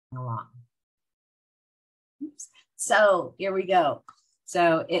along. Oops. So here we go.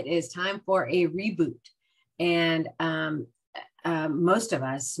 So it is time for a reboot. And most of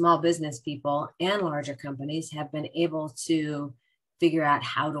us, small business people and larger companies, have been able to figure out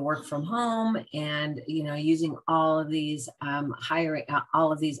how to work from home, and using all of these hiring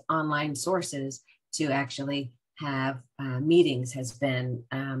all of these online sources to actually have meetings has been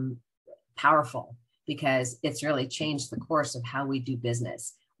powerful, because it's really changed the course of how we do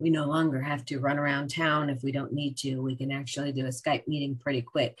business. We no longer have to run around town if we don't need to. We can actually do a Skype meeting pretty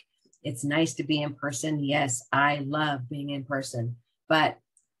quick. It's nice to be in person. Yes, I love being in person, but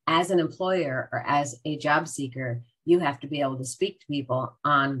as an employer or as a job seeker, you have to be able to speak to people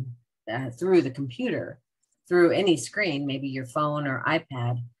on through the computer, through any screen, maybe your phone or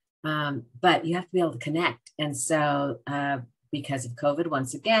iPad, but you have to be able to connect. And so because of COVID,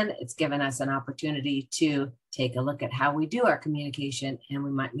 once again, it's given us an opportunity to take a look at how we do our communication, and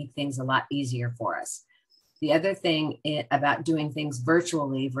we might make things a lot easier for us. The other thing about doing things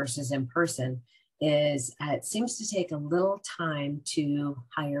virtually versus in person is it seems to take a little time to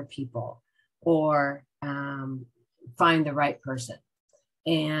hire people or find the right person.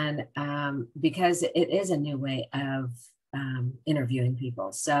 And because it is a new way of interviewing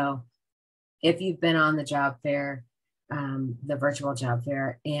people. So if you've been on the job fair, the virtual job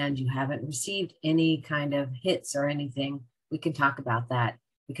fair, and you haven't received any kind of hits or anything, we can talk about that,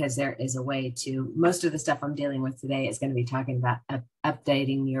 because there is a way to, most of the stuff I'm dealing with today is going to be talking about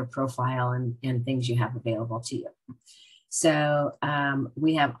updating your profile and things you have available to you. So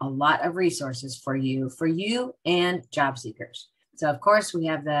we have a lot of resources for you and job seekers. So of course we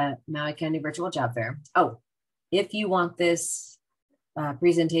have the Maui County Virtual Job Fair. Oh, if you want this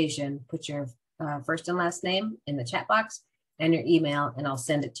presentation, put your first and last name in the chat box and your email, and I'll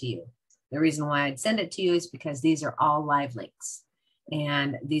send it to you. The reason why I'd send it to you is because these are all live links,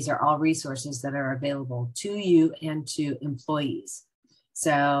 and these are all resources that are available to you and to employees.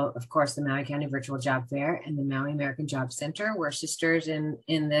 So of course, the Maui County Virtual Job Fair and the Maui American Job Center, we're sisters in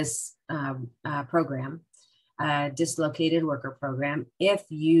this program, dislocated worker program. If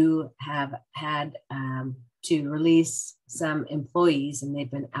you have had to release some employees and they've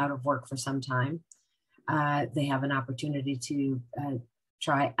been out of work for some time, they have an opportunity to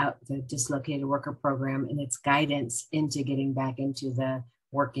try out the dislocated worker program and its guidance into getting back into the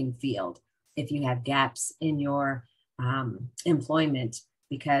working field. If you have gaps in your employment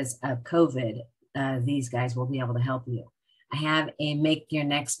because of COVID, these guys will be able to help you. I have a Make Your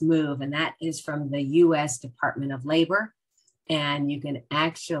Next Move, and that is from the U.S. Department of Labor. And you can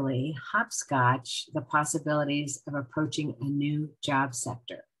actually hopscotch the possibilities of approaching a new job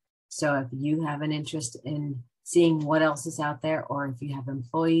sector. So if you have an interest in seeing what else is out there, or if you have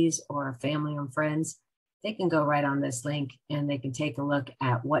employees or family and friends, they can go right on this link and they can take a look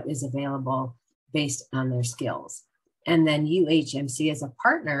at what is available based on their skills. And then UHMC is a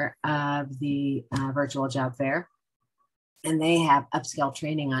partner of the Virtual Job Fair, and they have upskill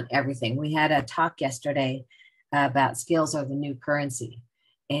training on everything. We had a talk yesterday about skills are the new currency.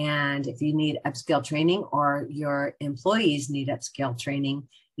 And if you need upskill training or your employees need upskill training,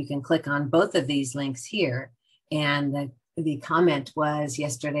 you can click on both of these links here. And the comment was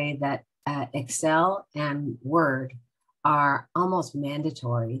yesterday that Excel and Word are almost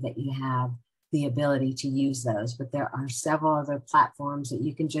mandatory that you have the ability to use those, but there are several other platforms that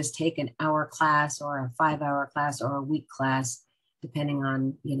you can just take an hour class or a 5-hour class or a week class, depending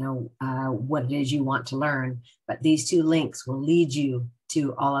on what it is you want to learn. But these two links will lead you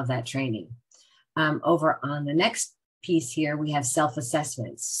to all of that training. Over on the next piece here, we have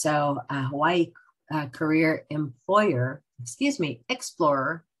self-assessments. So Hawaii Career Explorer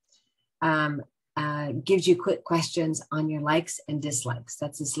gives you quick questions on your likes and dislikes.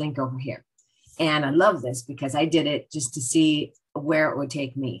 That's this link over here. And I love this because I did it just to see where it would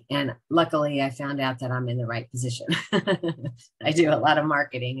take me. And luckily I found out that I'm in the right position. I do a lot of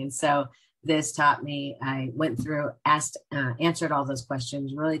marketing. And so this taught me, I went through, answered all those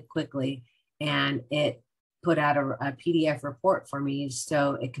questions really quickly, and it put out a PDF report for me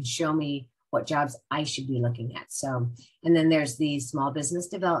so it can show me what jobs I should be looking at. So, and then there's the Small Business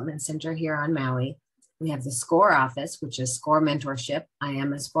Development Center here on Maui. We have the SCORE office, which is SCORE mentorship. I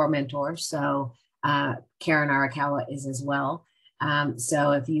am a SCORE mentor, so Karen Arakawa is as well.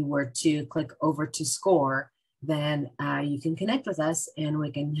 So if you were to click over to SCORE, then you can connect with us and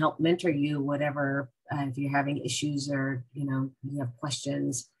we can help mentor you, whatever, if you're having issues or you have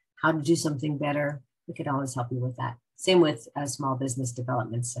questions, how to do something better, we could always help you with that. Same with a Small Business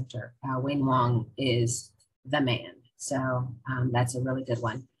Development Center. Wayne Wong is the man. So that's a really good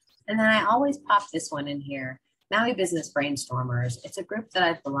one. And then I always pop this one in here Maui Business Brainstormers. It's a group that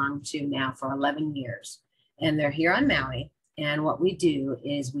I've belonged to now for 11 years, and they're here on Maui. And what we do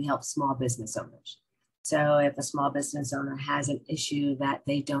is we help small business owners. So if a small business owner has an issue that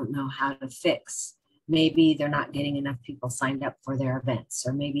they don't know how to fix, maybe they're not getting enough people signed up for their events,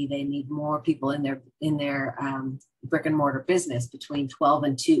 or maybe they need more people in their brick and mortar business between 12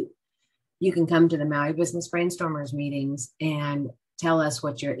 and 2. You can come to the Maui Business Brainstormers meetings and tell us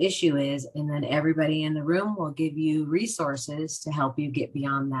what your issue is, and then everybody in the room will give you resources to help you get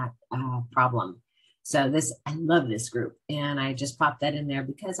beyond that problem. So I love this group, and I just popped that in there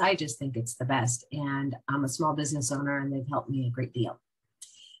because I just think it's the best. And I'm a small business owner, and they've helped me a great deal.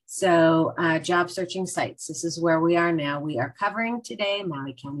 So job searching sites, this is where we are now. We are covering today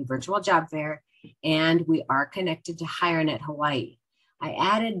Maui County Virtual Job Fair, and we are connected to HireNet Hawaii. I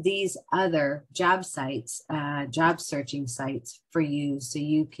added these other job sites, job searching sites for you, so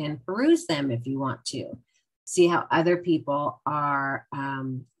you can peruse them if you want to. See how other people are,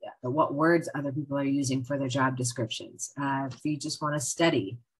 what words other people are using for their job descriptions. If you just want to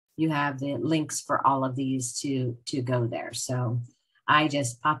study, you have the links for all of these to go there. So I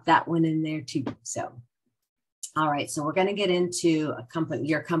just popped that one in there too. So, all right, so we're going to get into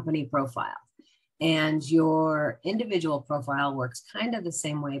your company profile. And your individual profile works kind of the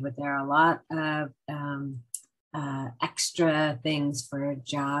same way, but there are a lot of extra things for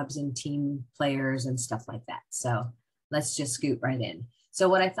jobs and team players and stuff like that. So let's just scoot right in. So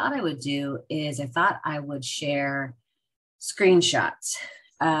what I thought I would do is I thought I would share screenshots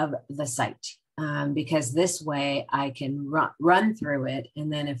of the site because this way I can run through it.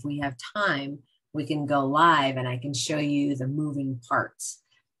 And then if we have time, we can go live and I can show you the moving parts.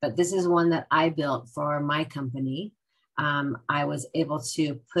 But this is one that I built for my company. I was able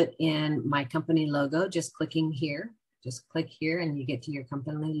to put in my company logo, just clicking here. Just click here and you get to your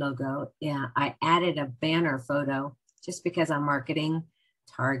company logo. Yeah, I added a banner photo just because I'm marketing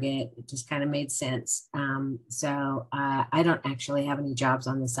Target. It just kind of made sense. So I don't actually have any jobs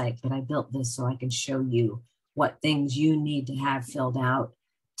on the site, but I built this so I can show you what things you need to have filled out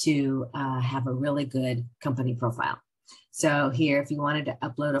to have a really good company profile. So here, if you wanted to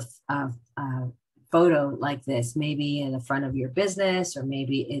upload a photo like this, maybe in the front of your business, or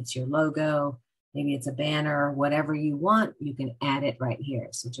maybe it's your logo, maybe it's a banner, whatever you want, you can add it right here.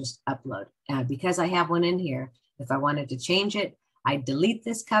 So just upload. Because I have one in here, if I wanted to change it, I'd delete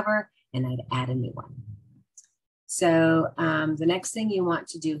this cover and I'd add a new one. So the next thing you want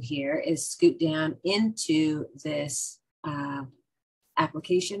to do here is scoot down into this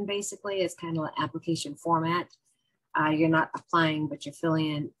application. Basically, it's kind of an application format. You're not applying, but you're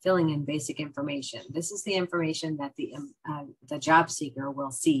filling in basic information. This is the information that the job seeker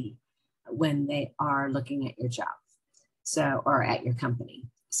will see when they are looking at your job, or at your company.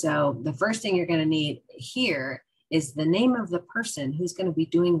 So the first thing you're going to need here is the name of the person who's going to be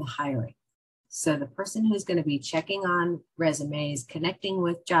doing the hiring. So the person who's going to be checking on resumes, connecting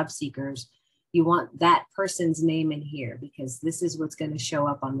with job seekers, you want that person's name in here because this is what's going to show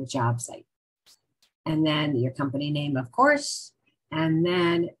up on the job site. And then your company name, of course, and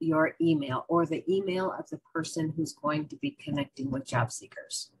then your email or the email of the person who's going to be connecting with job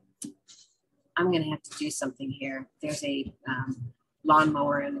seekers. I'm going to have to do something here. There's a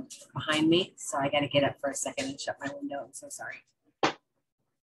lawnmower behind me, so I got to get up for a second and shut my window. I'm so sorry.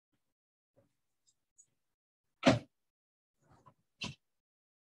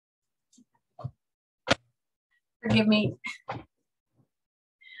 Forgive me.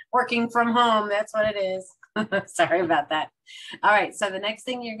 Working from home, that's what it is. Sorry about that. All right, so the next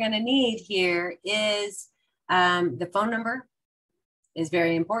thing you're going to need here is the phone number is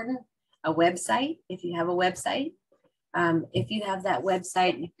very important. A website, if you have a website. If you have that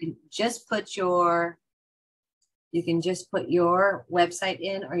website, you can just put your website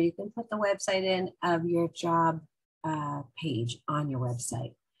in, or you can put the website in of your job page on your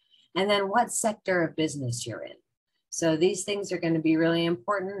website. And then what sector of business you're in. So these things are going to be really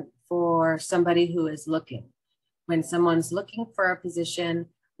important for somebody who is looking. When someone's looking for a position,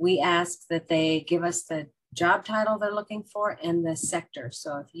 we ask that they give us the job title they're looking for and the sector.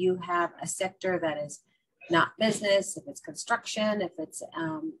 So if you have a sector that is not business, if it's construction, if it's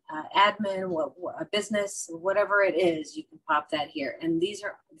admin, a business, whatever it is, you can pop that here. And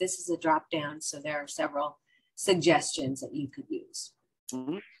this is a drop down, so there are several suggestions that you could use.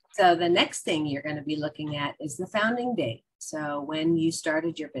 Mm-hmm. So the next thing you're going to be looking at is the founding date. So when you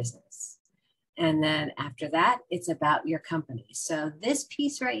started your business. And then after that, it's about your company. So this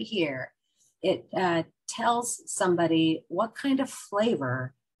piece right here, it tells somebody what kind of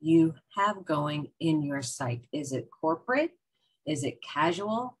flavor you have going in your site. Is it corporate? Is it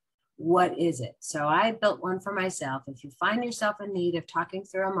casual? what is it? So I built one for myself. If you find yourself in need of talking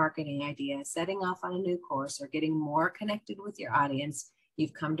through a marketing idea, setting off on a new course, or getting more connected with your audience,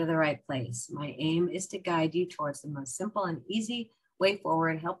 you've come to the right place. My aim is to guide you towards the most simple and easy way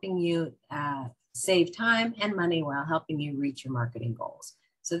forward, helping you save time and money while helping you reach your marketing goals.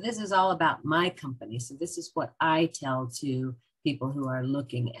 So this is all about my company. So this is what I tell to people who are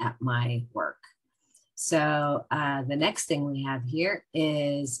looking at my work. So the next thing we have here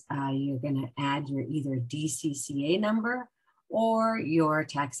is you're going to add your either DCCA number or your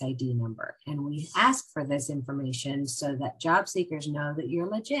tax ID number. And we ask for this information so that job seekers know that you're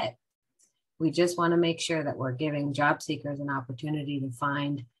legit. We just want to make sure that we're giving job seekers an opportunity to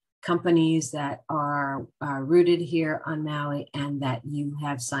find companies that are rooted here on Maui and that you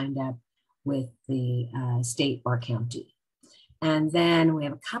have signed up with the state or county. And then we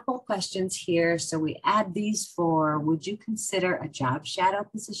have a couple of questions here. So we add these for, would you consider a job shadow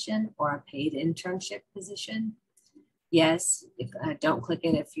position or a paid internship position? Yes, don't click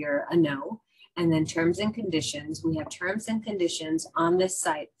it if you're a no. And then terms and conditions. We have terms and conditions on this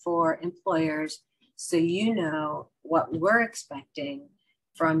site for employers, so you know what we're expecting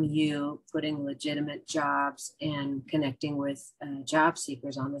from you putting legitimate jobs and connecting with job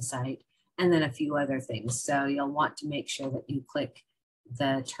seekers on the site, and then a few other things. So you'll want to make sure that you click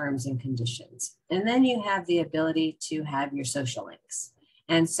the terms and conditions. And then you have the ability to have your social links.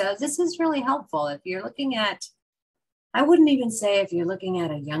 And so this is really helpful if you're looking at, I wouldn't even say if you're looking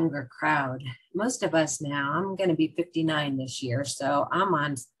at a younger crowd. Most of us now, I'm going to be 59 this year, so I'm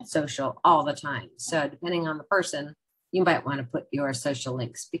on social all the time. So depending on the person, you might want to put your social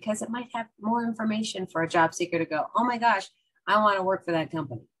links because it might have more information for a job seeker to go, oh my gosh, I want to work for that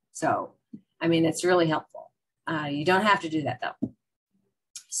company. So, I mean, it's really helpful. You don't have to do that though.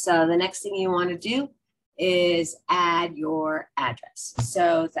 So the next thing you want to do is add your address.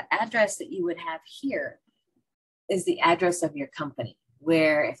 So the address that you would have here is the address of your company,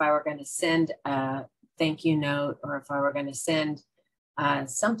 where if I were going to send a thank you note, or if I were going to send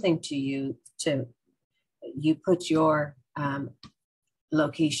something to you, you put your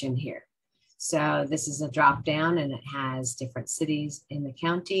location here. So this is a drop down and it has different cities in the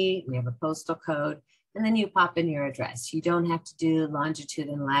county. We have a postal code, and then you pop in your address. You don't have to do longitude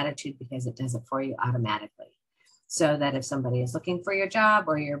and latitude because it does it for you automatically. So that if somebody is looking for your job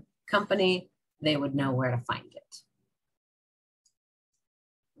or your company, they would know where to find it.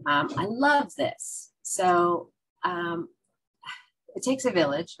 I love this. So it takes a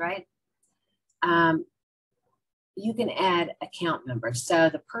village, right? You can add account numbers. So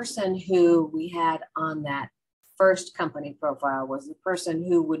the person who we had on that first company profile was the person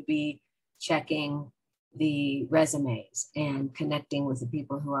who would be checking the resumes and connecting with the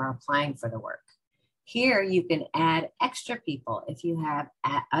people who are applying for the work. Here you can add extra people. If you have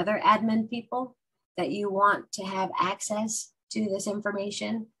other admin people that you want to have access to this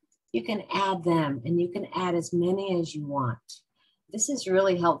information, you can add them, and you can add as many as you want. This is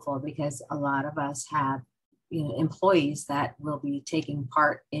really helpful because a lot of us have employees that will be taking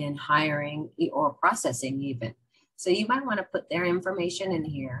part in hiring or processing even. So you might want to put their information in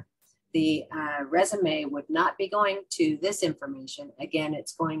here. The resume would not be going to this information. Again,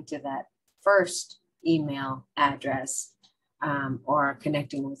 it's going to that first email address or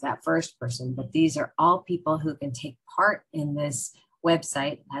connecting with that first person. But these are all people who can take part in this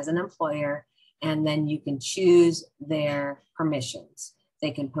website as an employer, and then you can choose their permissions.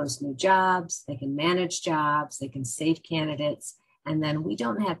 They can post new jobs, they can manage jobs, they can save candidates, and then we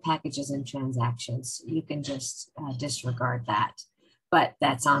don't have packages and transactions. You can just disregard that. But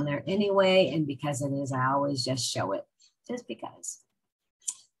that's on there anyway, and because it is, I always just show it, just because.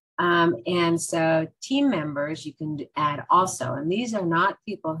 And so team members you can add also, and these are not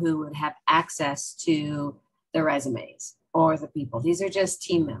people who would have access to the resumes or the people. These are just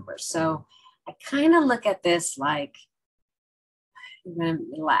team members. So I kind of look at this like, you're going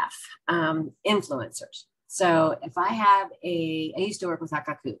to laugh, influencers. So if I used to work with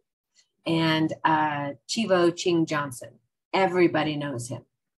Akaku, and Chivo Ching Johnson, everybody knows him.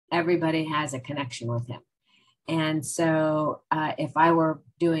 Everybody has a connection with him. And so if I were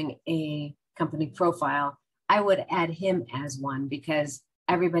doing a company profile, I would add him as one because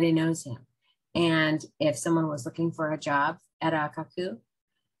everybody knows him. And if someone was looking for a job at Akaku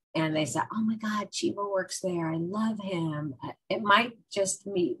and they said, oh my God, Chivo works there, I love him, it might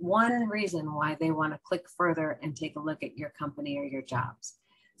just be one reason why they want to click further and take a look at your company or your jobs.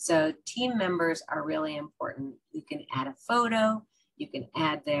 So team members are really important. You can add a photo, you can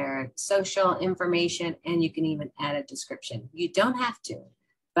add their social information, and you can even add a description. You don't have to,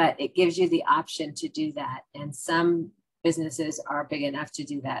 but it gives you the option to do that. And some businesses are big enough to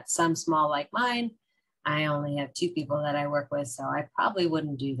do that. Some small like mine, I only have 2 people that I work with, so I probably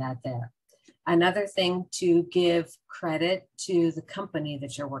wouldn't do that there. Another thing to give credit to the company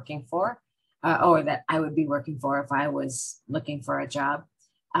that you're working for, or that I would be working for if I was looking for a job.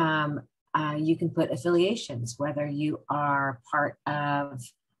 You can put affiliations, whether you are part of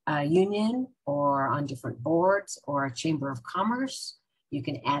a union or on different boards or a chamber of commerce. You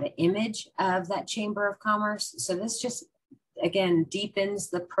can add an image of that chamber of commerce. So this just, again, deepens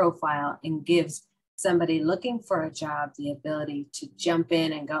the profile and gives somebody looking for a job the ability to jump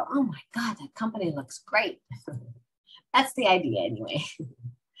in and go, oh my God, that company looks great. That's the idea anyway.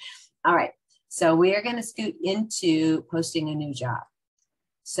 All right, so we are going to scoot into posting a new job.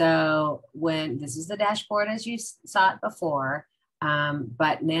 So when this is the dashboard as you saw it before,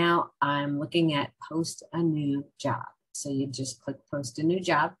 but now I'm looking at post a new job. So you just click post a new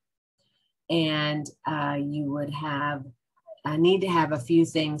job, and you would have need to have a few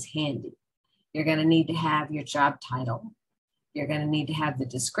things handy. You're going to need to have your job title. You're going to need to have the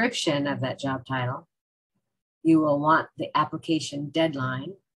description of that job title. You will want the application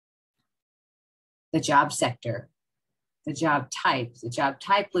deadline, the job sector, the job type. The job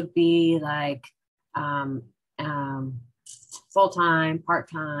type would be like full-time,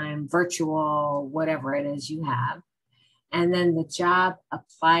 part-time, virtual, whatever it is you have. And then the job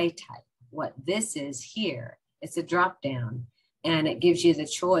apply type. What this is here, it's a drop-down, and it gives you the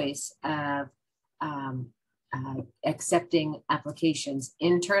choice of accepting applications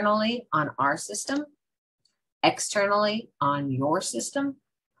internally on our system, externally on your system,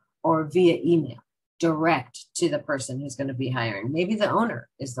 or via email direct to the person who's going to be hiring. Maybe the owner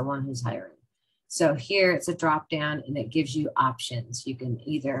is the one who's hiring. So here it's a drop down, and it gives you options. You can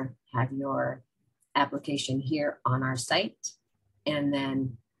either have your application here on our site, and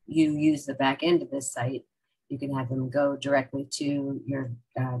then you use the back end of this site. You can have them go directly to your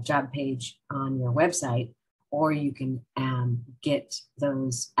job page on your website, or you can get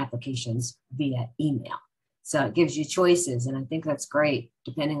those applications via email. So it gives you choices, and I think that's great,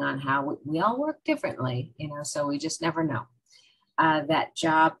 depending on how we all work differently, so we just never know. That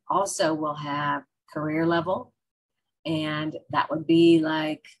job also will have career level, and that would be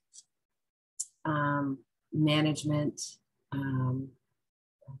like management,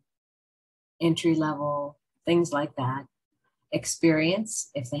 entry level, things like that. Experience,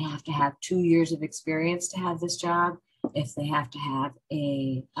 if they have to have 2 years of experience to have this job, if they have to have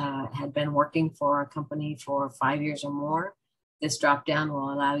had been working for a company for 5 years or more, this drop down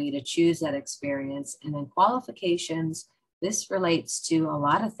will allow you to choose that experience. And then qualifications, this relates to a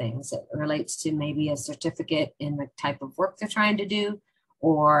lot of things. It relates to maybe a certificate in the type of work they're trying to do,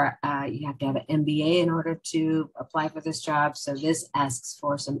 or you have to have an MBA in order to apply for this job. So this asks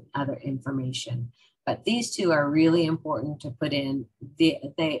for some other information. But these two are really important to put in.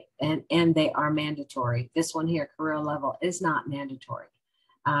 They are mandatory. This one here, career level, is not mandatory.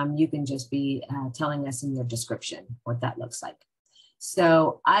 You can just be telling us in your description what that looks like.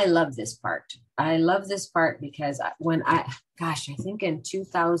 So I love this part. I love this part because I think in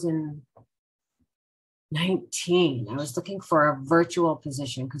 2019, I was looking for a virtual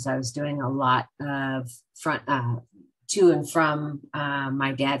position because I was doing a lot of to and from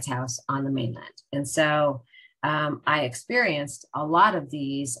my dad's house on the mainland. And so I experienced a lot of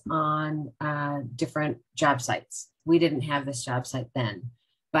these on different job sites. We didn't have this job site then,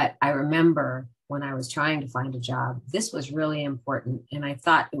 but I remember when I was trying to find a job, this was really important. And I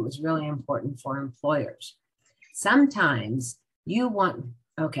thought it was really important for employers. Sometimes you want,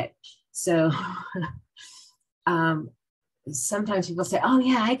 so sometimes people say, oh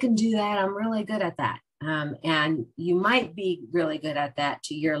yeah, I can do that. I'm really good at that. And you might be really good at that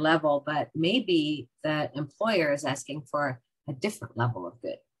to your level, but maybe the employer is asking for a different level of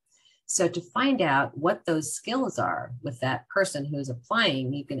good. So to find out what those skills are with that person who's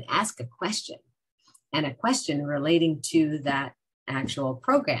applying, you can ask a question, and a question relating to that actual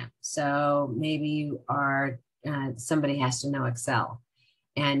program. So maybe you are, somebody has to know Excel.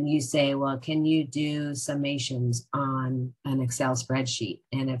 And you say, well, can you do summations on an Excel spreadsheet?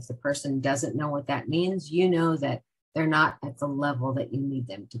 And if the person doesn't know what that means, you know that they're not at the level that you need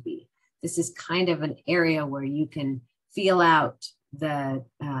them to be. This is kind of an area where you can feel out the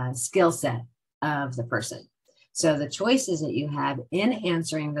skill set of the person. So the choices that you have in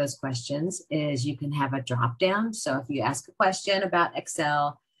answering those questions is you can have a drop down. So if you ask a question about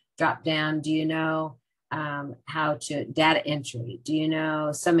Excel, drop down, do you know how to data entry? Do you know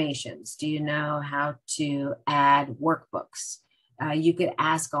summations? Do you know how to add workbooks? You could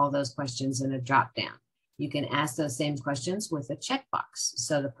ask all those questions in a drop down. You can ask those same questions with a checkbox,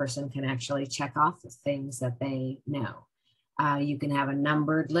 so the person can actually check off the things that they know. You can have a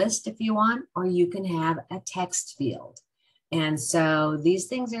numbered list if you want, or you can have a text field. And so these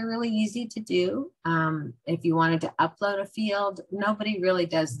things are really easy to do. If you wanted to upload a field, nobody really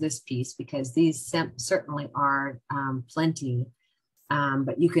does this piece because these certainly are plenty.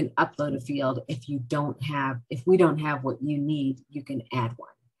 But you can upload a field if we don't have what you need, you can add one.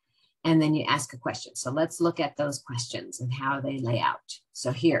 And then you ask a question. So let's look at those questions and how they lay out.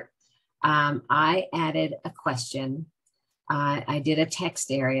 So here, I added a question. I did a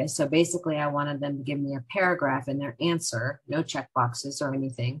text area. So basically I wanted them to give me a paragraph in their answer, no check boxes or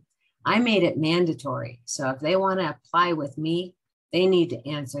anything. I made it mandatory. So if they want to apply with me, they need to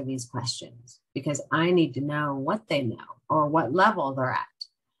answer these questions because I need to know what they know or what level they're at.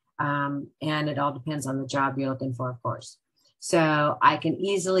 And it all depends on the job you're looking for, of course. So I can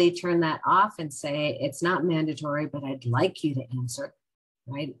easily turn that off and say, it's not mandatory, but I'd like you to answer,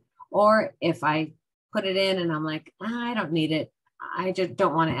 right? Or if I put it in and I'm like, I don't need it. I just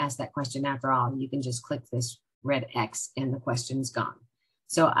don't want to ask that question after all. You can just click this red X and the question's gone.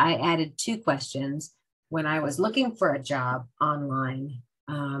 So I added 2 questions. When I was looking for a job online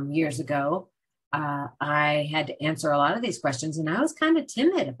years ago, I had to answer a lot of these questions and I was kind of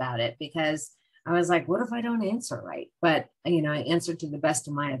timid about it because I was like, what if I don't answer right? But, you know, I answered to the best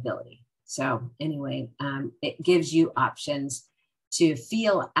of my ability. So anyway, it gives you options to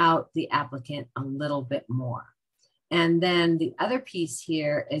feel out the applicant a little bit more. And then the other piece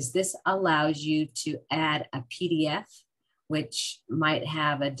here is this allows you to add a PDF, which might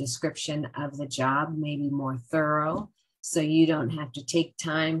have a description of the job, maybe more thorough. So you don't have to take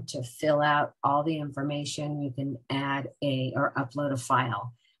time to fill out all the information. You can add or upload a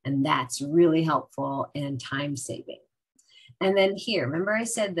file. And that's really helpful and time saving. And then here, remember I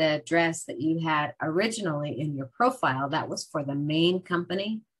said the address that you had originally in your profile, that was for the main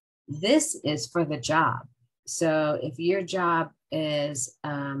company. This is for the job. So if your job is,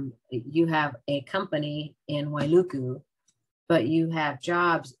 you have a company in Wailuku, but you have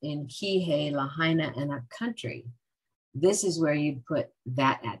jobs in Kihei, Lahaina, and Upcountry, this is where you'd put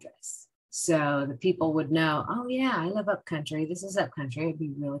that address. So the people would know, oh yeah, I live Upcountry. This is Upcountry. It'd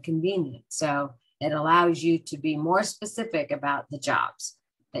be really convenient. So it allows you to be more specific about the jobs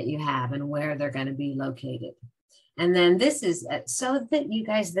that you have and where they're going to be located. And then this is so that you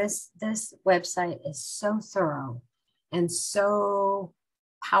guys, this website is so thorough and so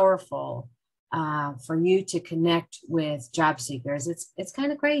powerful for you to connect with job seekers. It's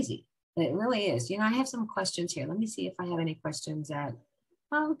kind of crazy. It really is. You know, I have some questions here. Let me see if I have any questions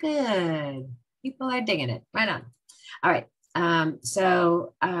oh, good. People are digging it. Right on. All right.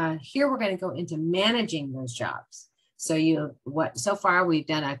 So here we're going to go into managing those jobs. So so far we've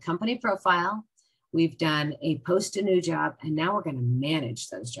done a company profile, we've done a post a new job, and now we're going to manage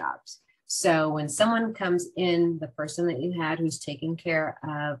those jobs. So when someone comes in, the person that you had who's taking care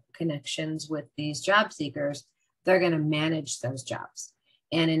of connections with these job seekers, they're going to manage those jobs.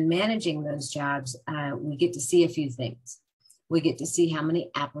 And in managing those jobs, we get to see a few things. We get to see how many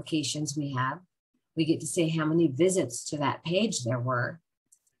applications we have. We get to see how many visits to that page there were.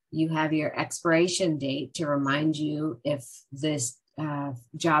 You have your expiration date to remind you if this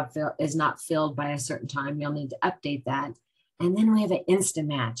job is not filled by a certain time, you'll need to update that. And then we have an Insta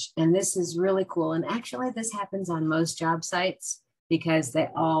Match. And this is really cool. And actually this happens on most job sites because they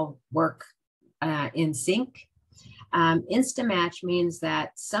all work in sync. Insta Match means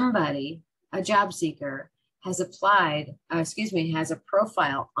that somebody, a job seeker, has has a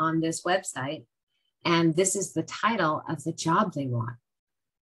profile on this website. And this is the title of the job they want.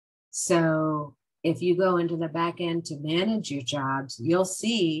 So if you go into the back end to manage your jobs, you'll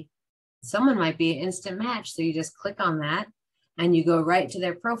see someone might be an instant match. So you just click on that and you go right to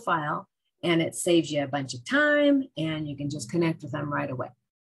their profile and it saves you a bunch of time and you can just connect with them right away.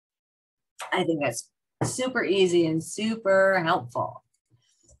 I think that's super easy and super helpful.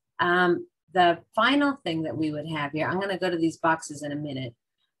 The final thing that we would have here, I'm going to go to these boxes in a minute.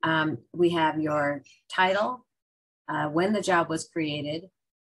 We have your title, when the job was created,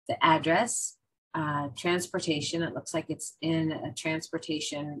 the address, transportation. It looks like it's in a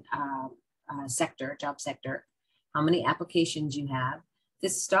transportation sector, job sector, how many applications you have.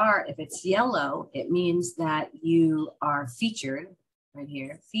 This star, if it's yellow, it means that you are featured right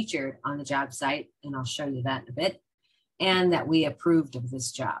here, featured on the job site, and I'll show you that in a bit, and that we approved of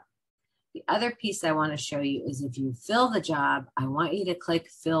this job. The other piece I want to show you is if you fill the job, I want you to click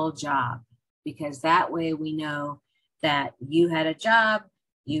Fill Job, because that way we know that you had a job,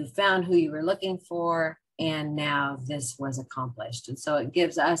 you found who you were looking for, and now this was accomplished. And so it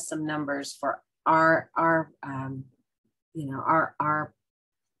gives us some numbers for our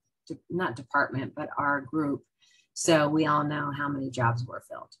not department, but our group So we all know how many jobs were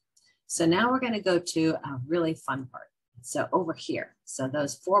filled. So now we're going to go to a really fun part. So over here, so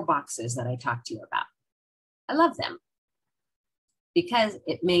those 4 boxes that I talked to you about, I love them because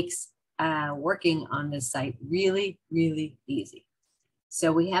it makes working on this site really, really easy.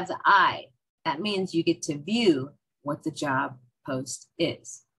 So we have the I. That means you get to view what the job post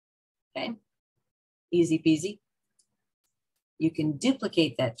is. Okay, easy peasy. You can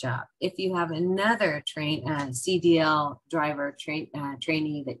duplicate that job. If you have another CDL driver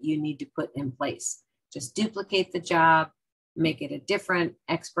trainee that you need to put in place, just duplicate the job, make it a different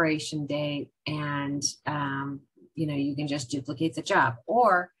expiration date, and you can just duplicate the job.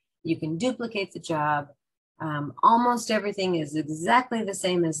 Or you can duplicate the job. Almost everything is exactly the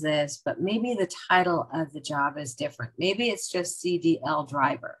same as this, but maybe the title of the job is different. Maybe it's just CDL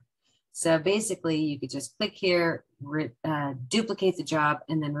driver. So basically, you could just click here, duplicate the job,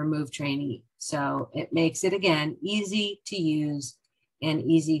 and then remove trainee. So it makes it, again, easy to use and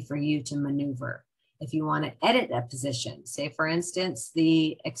easy for you to maneuver. If you want to edit a position, say, for instance,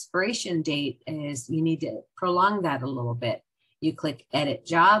 the expiration date is, you need to prolong that a little bit. You click Edit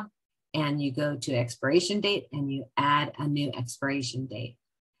Job, and you go to expiration date, and you add a new expiration date.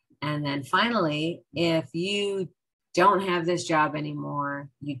 And then finally, if you don't have this job anymore,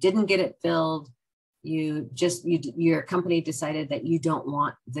 you didn't get it filled, your company decided that you don't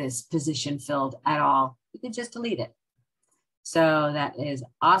want this position filled at all, you can just delete it. So that is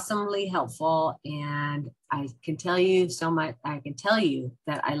awesomely helpful. And I can tell you so much, I can tell you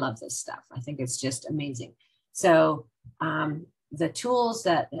that I love this stuff. I think it's just amazing. So the tools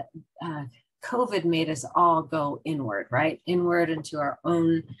that COVID made us all go inward, right? Inward into our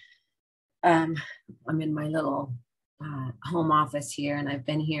own, I'm in my little home office here, and I've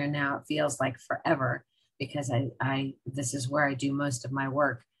been here now, it feels like forever, because this is where I do most of my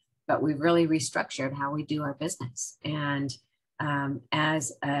work, but we've really restructured how we do our business. And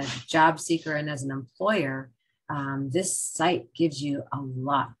as a job seeker and as an employer, this site gives you a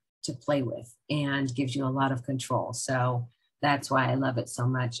lot to play with and gives you a lot of control. So that's why I love it so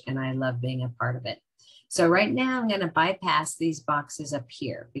much, and I love being a part of it. So right now I'm going to bypass these boxes up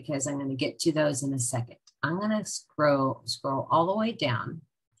here because I'm going to get to those in a second. I'm going to scroll all the way down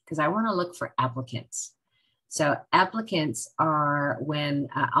because I want to look for applicants. So applicants are when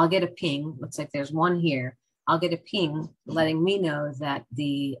I'll get a ping. Looks like there's one here. I'll get a ping letting me know that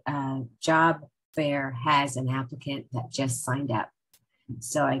the job fair has an applicant that just signed up.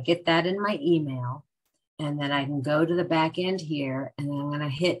 So I get that in my email, and then I can go to the back end here, and then I'm going to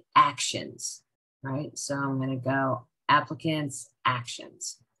hit actions, right? So I'm going to go applicants,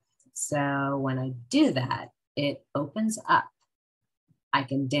 actions. So when I do that, it opens up. I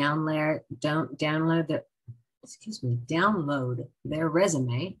can download their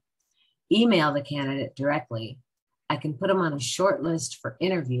resume, email the candidate directly. I can put them on a short list for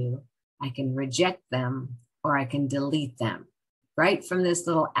interview. I can reject them, or I can delete them right from this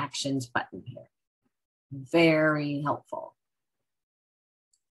little actions button here. Very helpful.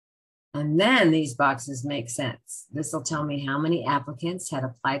 And then these boxes make sense. This will tell me how many applicants had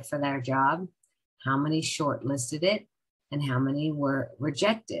applied for their job, how many shortlisted it, and how many were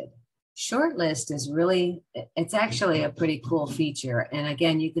rejected. Shortlist is really, it's actually a pretty cool feature. And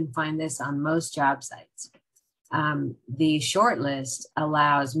again, you can find this on most job sites. The shortlist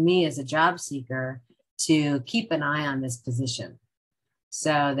allows me as a job seeker to keep an eye on this position.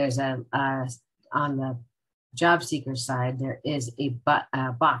 So there's on the job seeker side, there is a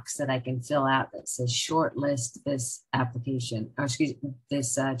box that I can fill out that says shortlist this application, or excuse me,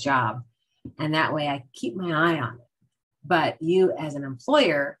 this job. And that way I keep my eye on it. But you as an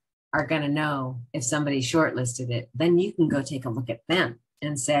employer are going to know if somebody shortlisted it. Then you can go take a look at them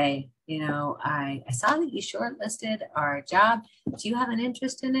and say, I saw that you shortlisted our job. Do you have an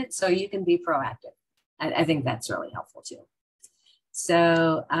interest in it? So you can be proactive. I think that's really helpful too.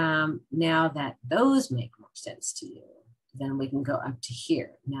 So now that those make more sense to you, then we can go up to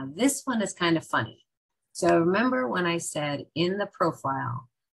here. Now this one is kind of funny. So remember when I said in the profile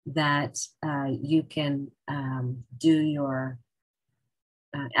that you can do your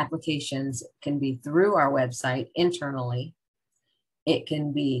applications can be through our website internally. It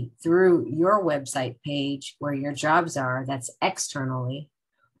can be through your website page where your jobs are, that's externally,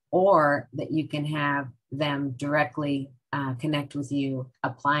 or that you can have them directly connect with you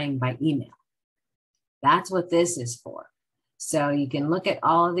applying by email. That's what this is for. So you can look at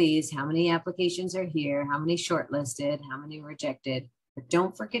all of these, how many applications are here, how many shortlisted, how many rejected, but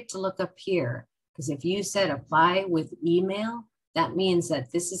don't forget to look up here, because if you said apply with email, that means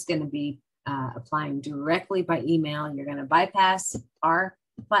that this is going to be applying directly by email. You're going to bypass our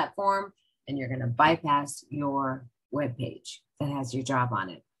platform and you're going to bypass your web page that has your job on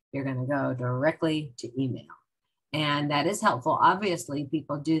it. You're going to go directly to email. And that is helpful. Obviously,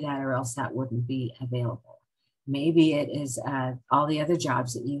 people do that or else that wouldn't be available. Maybe it is all the other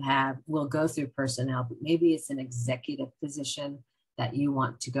jobs that you have will go through personnel, but maybe it's an executive position that you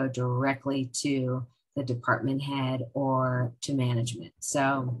want to go directly to the department head or to management.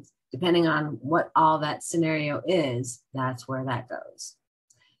 So depending on what all that scenario is, that's where that goes.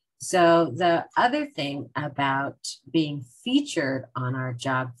 So the other thing about being featured on our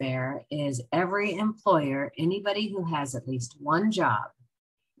job fair is every employer, anybody who has at least one job,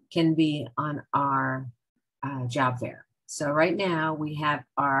 can be on our job fair. So right now we have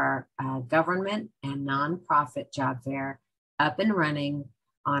our government and nonprofit job fair up and running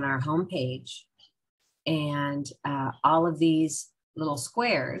on our homepage. And all of these little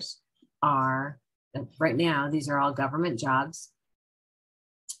squares are, right now, these are all government jobs.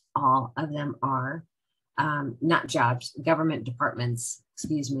 All of them are not jobs, government departments,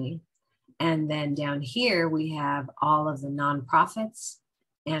 excuse me. And then down here, we have all of the nonprofits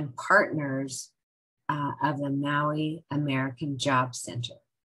and partners of the Maui American Job Center.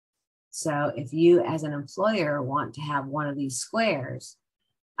 So if you as an employer want to have one of these squares,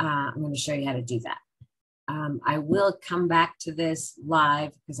 I'm going to show you how to do that. I will come back to this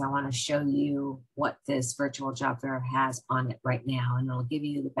live because I want to show you what this virtual job fair has on it right now, and it'll give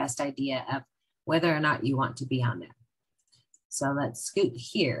you the best idea of whether or not you want to be on there. So let's scoot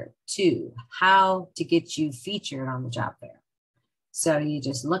here to how to get you featured on the job fair. So you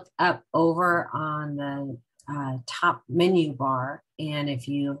just look up over on the top menu bar, and if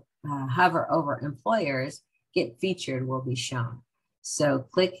you hover over employers, get featured will be shown. So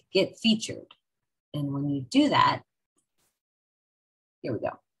click get featured. And when you do that, here we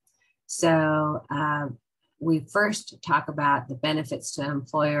go. So we first talk about the benefits to an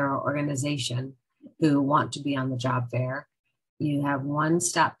employer or organization who want to be on the job fair. You have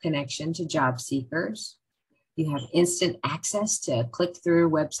one-stop connection to job seekers. You have instant access to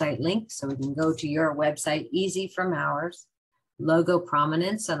click-through website links, so we can go to your website easy from ours. Logo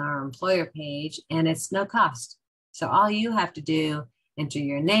prominence on our employer page, and it's no cost. So all you have to do, enter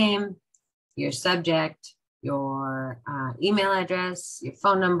your name, your subject, your email address, your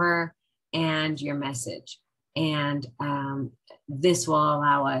phone number, and your message. And this will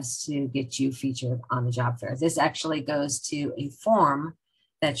allow us to get you featured on the job fair. This actually goes to a form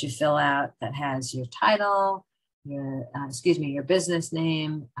that you fill out that has your title, your, your business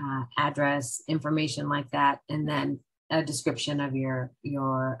name, address, information like that, and then a description of your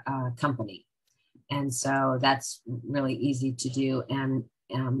company. And so that's really easy to do, and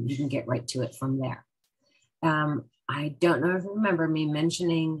you can get right to it from there. I don't know if you remember me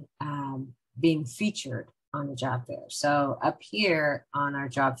mentioning being featured on the job fair. So up here on our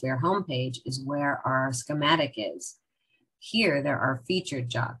job fair homepage is where our schematic is. Here there are featured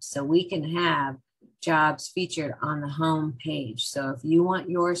jobs. So we can have jobs featured on the home page. So if you want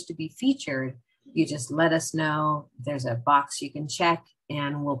yours to be featured, you just let us know. There's a box you can check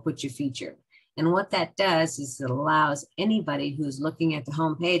and we'll put you featured. And what that does is it allows anybody who's looking at the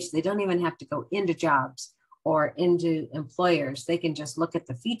home page, they don't even have to go into jobs or into employers. They can just look at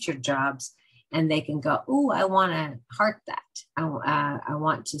the featured jobs and they can go, "Ooh, I want to heart that. I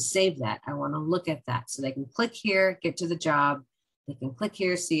want to save that. I want to look at that." So they can click here, get to the job. They can click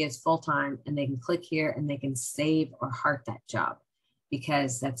here, see it's full-time, and they can click here and they can save or heart that job,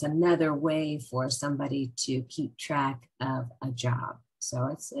 because that's another way for somebody to keep track of a job. So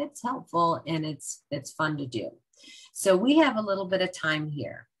it's helpful and it's fun to do. So we have a little bit of time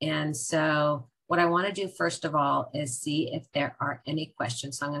here. And so what I want to do first of all is see if there are any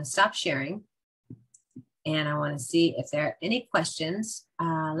questions. So I'm going to stop sharing and I want to see if there are any questions.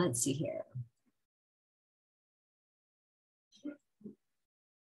 Let's see here.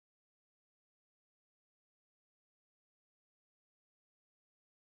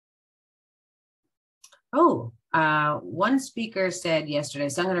 Oh, one speaker said yesterday,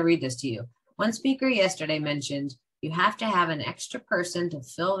 so I'm going to read this to you. One speaker yesterday mentioned you have to have an extra person to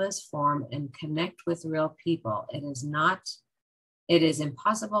fill this form and connect with real people. It is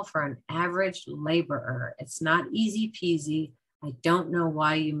impossible for an average laborer. It's not easy peasy. I don't know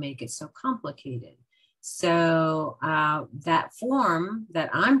why you make it so complicated. So that form that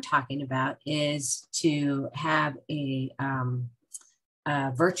I'm talking about is to have a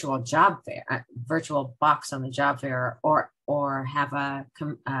virtual job fair, a virtual box on the job fair, or have a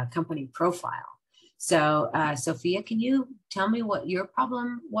company profile. So Sophia, can you tell me what your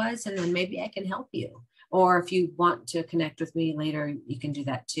problem was, and then maybe I can help you. Or if you want to connect with me later, you can do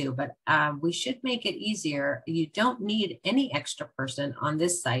that too. But we should make it easier. You don't need any extra person on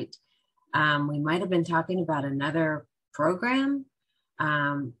this site. We might have been talking about another program,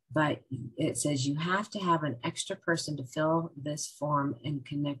 but it says you have to have an extra person to fill this form and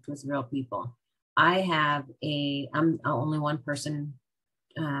connect with real people. I'm only one person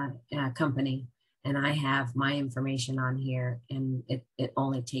company, and I have my information on here, and it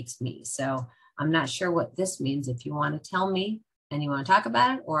only takes me. So I'm not sure what this means. If you want to tell me and you want to talk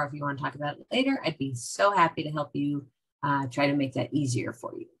about it, or if you want to talk about it later, I'd be so happy to help you try to make that easier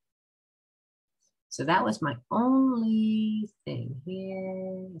for you. So that was my only thing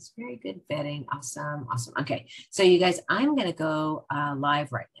here. It's very good vetting. Awesome. Awesome. Okay. So you guys, I'm going to go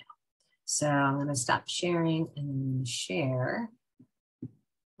live right now. So I'm going to stop sharing and share.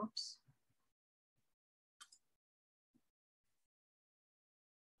 Oops.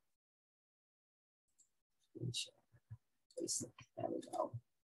 There we go.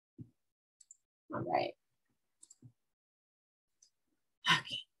 All right.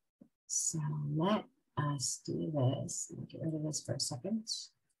 Okay. So let us do this. Let me get rid of this for a second.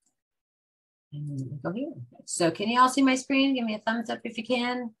 And then we go here. So can you all see my screen? Give me a thumbs up if you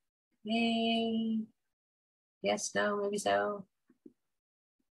can. Yay. Yes, no, maybe so.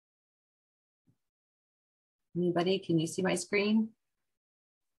 Anybody, can you see my screen?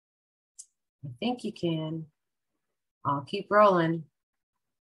 I think you can. I'll keep rolling.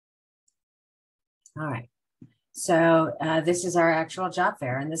 All right. So this is our actual job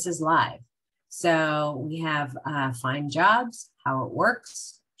fair, and this is live. So we have find jobs, how it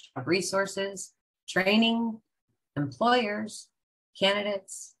works, job resources, training, employers,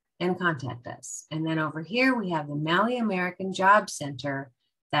 candidates, and contact us. And then over here, we have the Maui American Job Center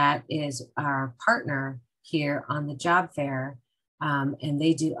that is our partner here on the job fair. And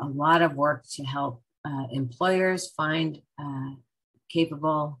they do a lot of work to help employers find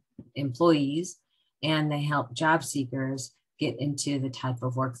capable employees, and they help job seekers get into the type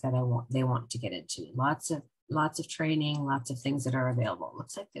of work that they want to get into. Lots of training, lots of things that are available.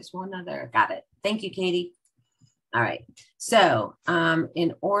 Looks like there's one other. Got it. Thank you, Katie. All right. So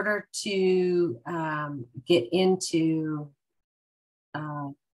in order to get into,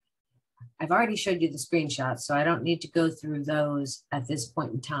 I've already showed you the screenshots, so I don't need to go through those at this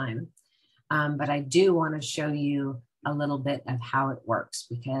point in time. But I do want to show you a little bit of how it works,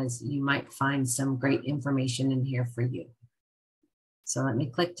 because you might find some great information in here for you. So let me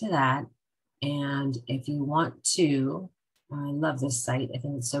click to that. And if you want to, I love this site. I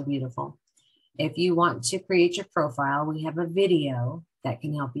think it's so beautiful. If you want to create your profile, we have a video that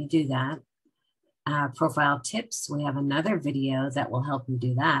can help you do that. Profile tips, we have another video that will help you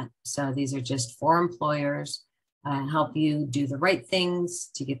do that. So these are just for employers, help you do the right things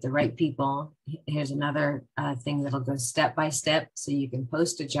to get the right people. Here's another thing that'll go step by step so you can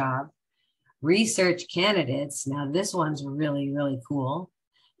post a job. Research candidates. Now this one's really, really cool.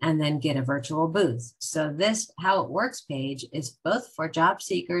 And then get a virtual booth. So this how it works page is both for job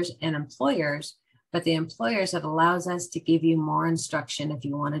seekers and employers, but the employers, it allows us to give you more instruction if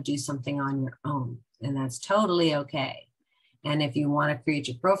you want to do something on your own, and that's totally okay. And if you want to create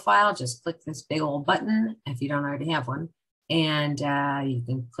your profile, just click this big old button if you don't already have one, and you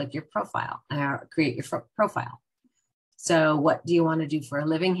can click your profile, create your profile. So what do you want to do for a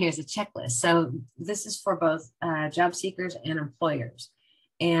living? Here's a checklist. So this is for both job seekers and employers.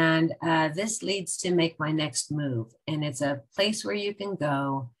 And this leads to make my next move. And it's a place where you can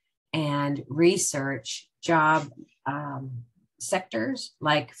go and research job sectors.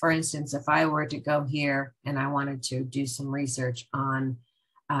 Like, for instance, if I were to go here and I wanted to do some research on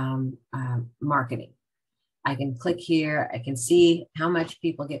marketing, I can click here. I can see how much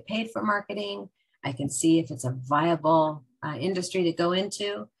people get paid for marketing. I can see if it's a viable industry to go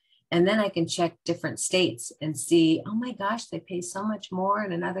into. And then I can check different states and see, oh my gosh, they pay so much more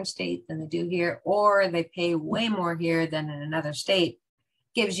in another state than they do here, or they pay way more here than in another state.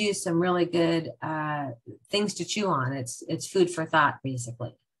 Gives you some really good things to chew on. It's food for thought,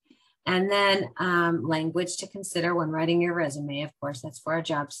 basically. And then language to consider when writing your resume. Of course, that's for a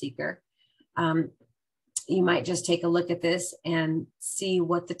job seeker. You might just take a look at this and see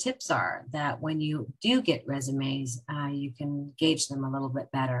what the tips are, that when you do get resumes, you can gauge them a little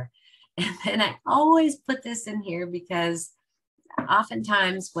bit better. And then I always put this in here because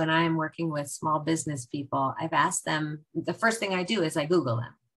oftentimes when I'm working with small business people, I've asked them, the first thing I do is I Google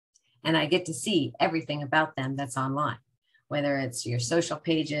them, and I get to see everything about them that's online, whether it's your social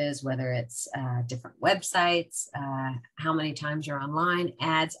pages, whether it's different websites, how many times you're online,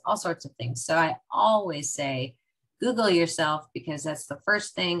 ads, all sorts of things. So I always say, Google yourself, because that's the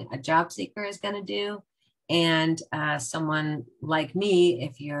first thing a job seeker is going to do. And someone like me,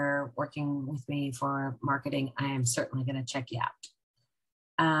 if you're working with me for marketing, I am certainly going to check you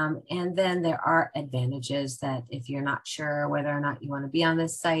out. And then there are advantages that if you're not sure whether or not you want to be on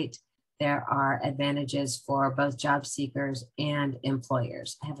this site, there are advantages for both job seekers and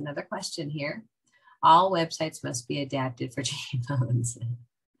employers. I have another question here. All websites must be adapted for phones.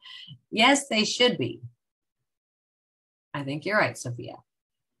 Yes, they should be. I think you're right, Sophia.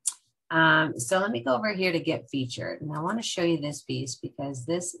 So let me go over here to get featured. And I want to show you this piece because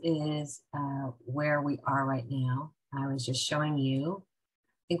this is where we are right now. I was just showing you.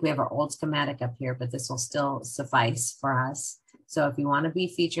 I think we have our old schematic up here, but this will still suffice for us. So if you want to be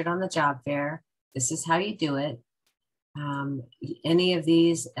featured on the job fair, this is how you do it. Any of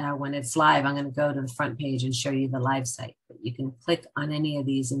these, when it's live, I'm going to go to the front page and show you the live site. But you can click on any of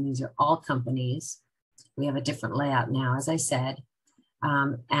these, and these are all companies. We have a different layout now, as I said.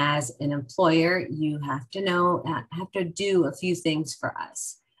 As an employer, you have to do a few things for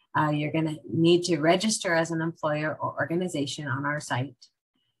us. You're going to need to register as an employer or organization on our site.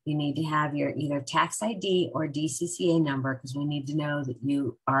 You need to have your either tax ID or DCCA number because we need to know that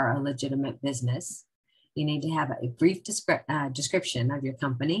you are a legitimate business. You need to have a brief description of your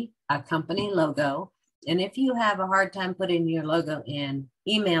company, a company logo. And if you have a hard time putting your logo in,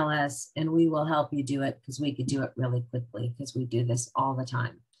 email us and we will help you do it because we could do it really quickly because we do this all the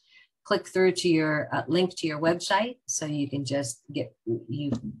time. Click through to your link to your website so you can just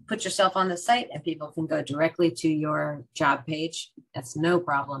you put yourself on the site and people can go directly to your job page. That's no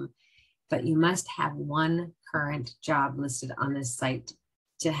problem, but you must have one current job listed on this site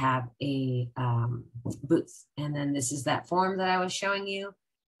to have a booth. And then this is that form that I was showing you,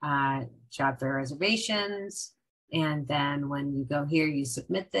 job fair reservations. And then when you go here, you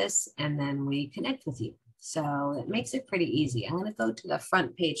submit this and then we connect with you. So it makes it pretty easy. I'm going to go to the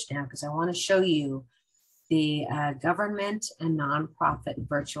front page now because I want to show you the government and nonprofit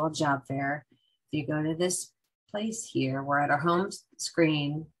virtual job fair. If you go to this place here, we're at our home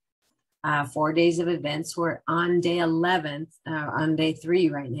screen, 4 days of events. We're on day 11th, on day 3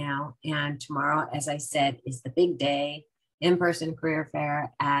 right now. And tomorrow, as I said, is the big day, in-person career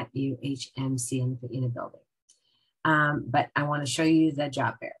fair at UHMC in the Patina building. But I want to show you the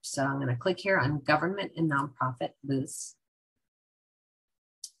job fair. So I'm going to click here on government and nonprofit booths.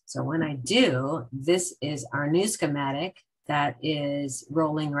 So when I do, this is our new schematic that is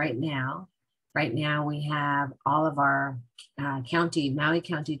rolling right now. Right now we have all of our Maui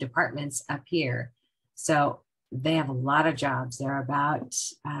County departments up here. So they have a lot of jobs. There are about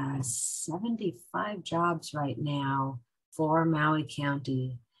 75 jobs right now for Maui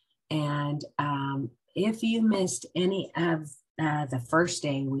County. And if you missed any of the first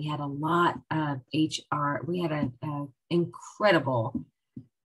day, we had a lot of HR. We had an incredible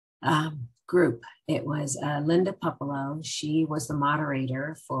group. It was Linda Pupolo. She was the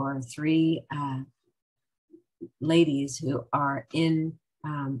moderator for 3 ladies who are in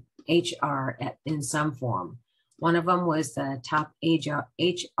HR in some form. One of them was the top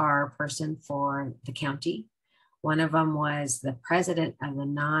HR person for the county. One of them was the president of the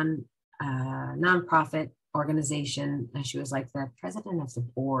nonprofit organization. She was like the president of the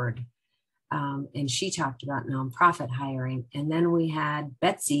board. And she talked about nonprofit hiring. And then we had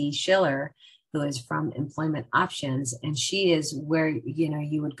Betsy Schiller, who is from Employment Options. And she is where,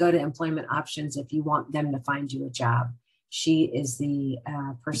 you would go to Employment Options if you want them to find you a job. She is the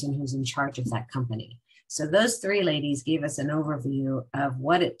person who's in charge of that company. So those 3 ladies gave us an overview of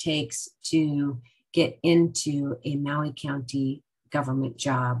what it takes to get into a Maui County government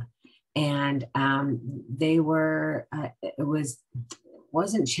job. And it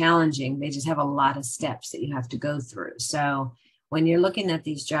wasn't challenging. They just have a lot of steps that you have to go through. So when you're looking at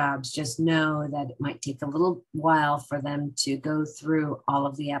these jobs, just know that it might take a little while for them to go through all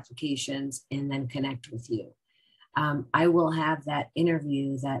of the applications and then connect with you. I will have that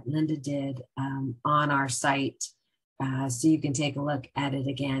interview that Linda did on our site, so you can take a look at it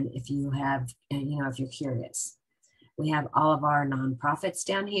again if you have, if you're curious. We have all of our nonprofits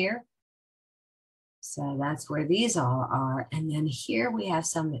down here. So that's where these all are. And then here we have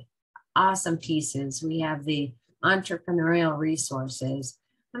some awesome pieces. We have the entrepreneurial resources.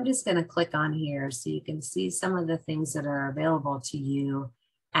 I'm just going to click on here so you can see some of the things that are available to you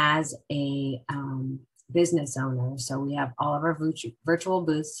as a business owner. So we have all of our virtual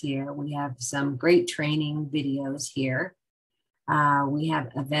booths here. We have some great training videos here. We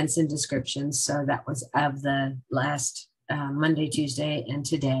have events and descriptions. So that was of the last Monday, Tuesday, and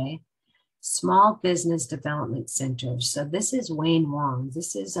today. Small Business Development Centers. So this is Wayne Wong.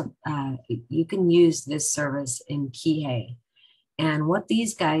 This is you can use this service in Kihei. And what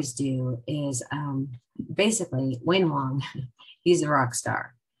these guys do is basically Wayne Wong, he's a rock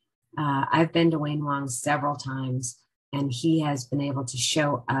star. I've been to Wayne Wong several times. and he has been able to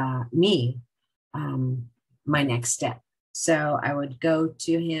show me my next step. So I would go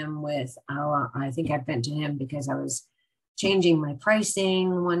to him with, I think I went to him because I was changing my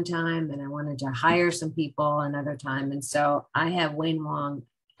pricing one time and I wanted to hire some people another time. And so I have Wayne Wong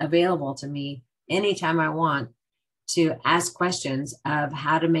available to me anytime I want to ask questions of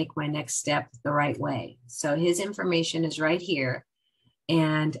how to make my next step the right way. So his information is right here.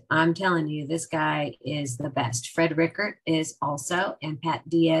 And I'm telling you, this guy is the best. Fred Rickert is also, and Pat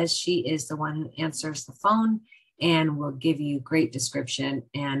Diaz, she is the one who answers the phone and will give you great description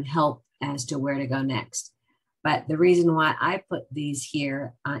and help as to where to go next. But the reason why I put these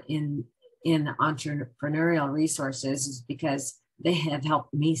here in entrepreneurial resources is because they have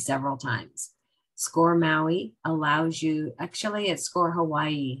helped me several times. Score Maui allows you, actually it's Score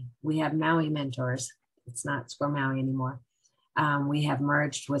Hawaii. We have Maui mentors. It's not Score Maui anymore. We have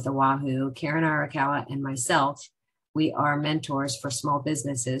merged with Oahu. Karen Arakawa and myself, we are mentors for small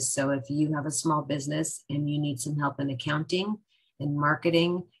businesses. So if you have a small business and you need some help in accounting and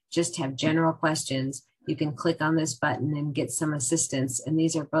marketing, just have general questions, you can click on this button and get some assistance. And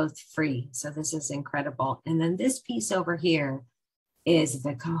these are both free. So this is incredible. And then this piece over here is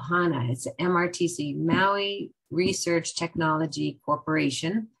the Kohana. It's the MRTC, Maui Research Technology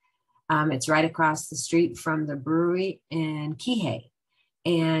Corporation. It's right across the street from the brewery in Kihei.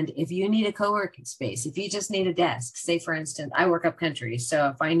 And if you need a co-working space, if you just need a desk, say for instance, I work up country. So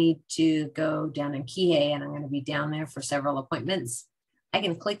if I need to go down in Kihei and I'm going to be down there for several appointments, I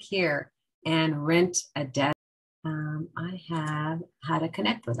can click here and rent a desk. I have how to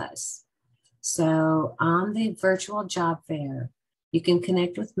connect with us. So on the virtual job fair, you can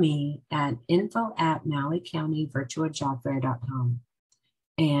connect with me at info@mauicountyvirtualjobfair.com.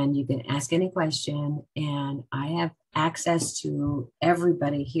 And you can ask any question. And I have access to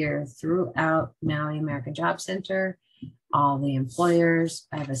everybody here throughout Maui American Job Center, all the employers.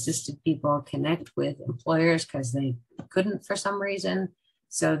 I've assisted people connect with employers because they couldn't for some reason.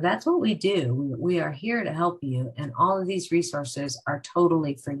 So that's what we do. We are here to help you. And all of these resources are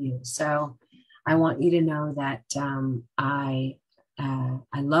totally for you. So I want you to know that I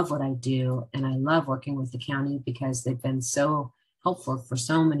love what I do. And I love working with the county because they've been so helpful for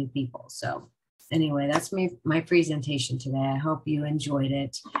so many people. So anyway, that's my presentation today. I hope you enjoyed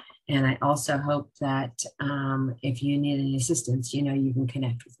it. And I also hope that if you need any assistance, you can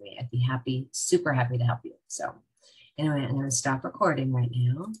connect with me. I'd be super happy to help you. So anyway, I'm going to stop recording right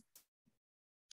now.